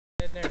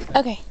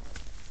Okay.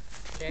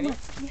 Ready?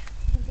 Yeah.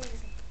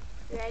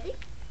 You ready?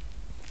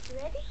 You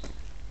ready?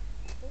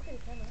 Look at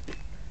the camera.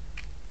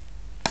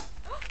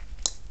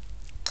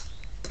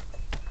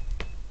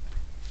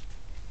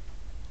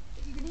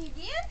 You gonna hit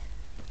again?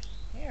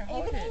 Here, Are you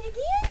hold gonna it. hit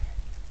again?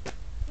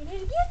 You gonna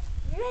hit again?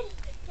 You ready?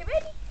 Get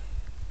ready.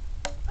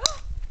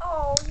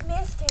 Oh, you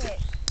missed it.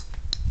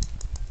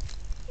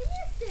 You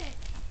missed it.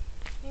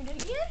 You do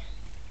it again?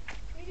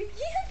 You do it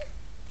again?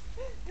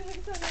 You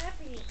look so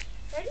happy.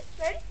 Ready?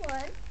 Ready? 1,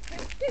 2,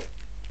 3.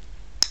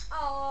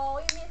 Oh,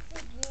 you missed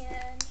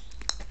again.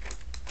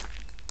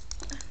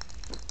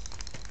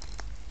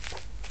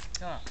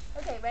 Come on.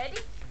 Okay,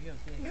 ready? You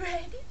okay? You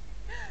ready?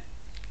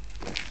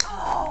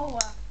 Oh,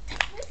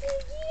 missed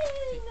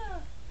again.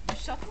 You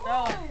suck it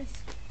Gosh. down.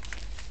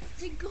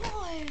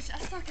 Gosh, I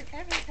suck at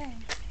everything.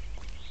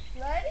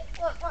 Ready?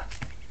 Look, watch.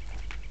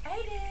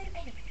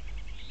 Aiden.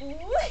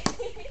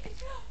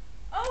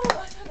 Oh,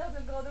 I thought that was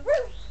going to go on the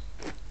roof.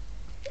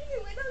 You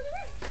went on the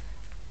roof.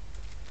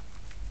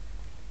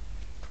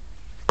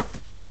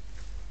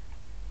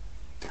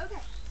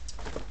 Okay,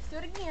 let's do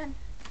it again.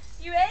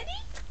 You ready?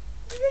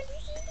 You ready,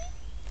 Cindy?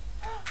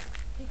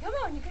 Hey, come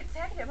on, you couldn't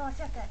say I could do it by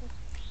myself, Daddy.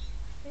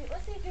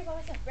 Let's see if you're by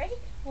myself. Ready?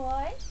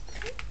 1,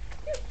 2,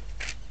 3.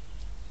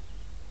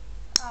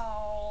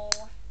 Oh,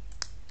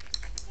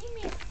 you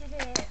missed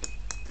it.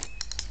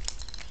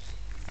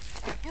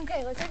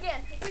 Okay, let's do it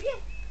again. Let's do it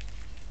again.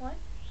 1,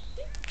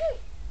 2, 3.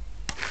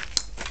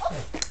 Oh!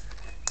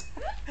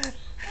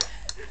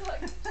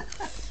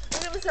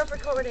 Look at myself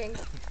recording.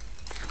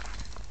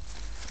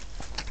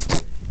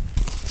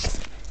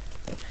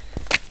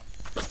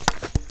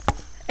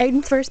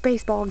 Aiden's first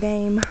baseball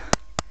game.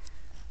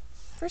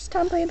 First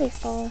time playing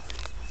baseball.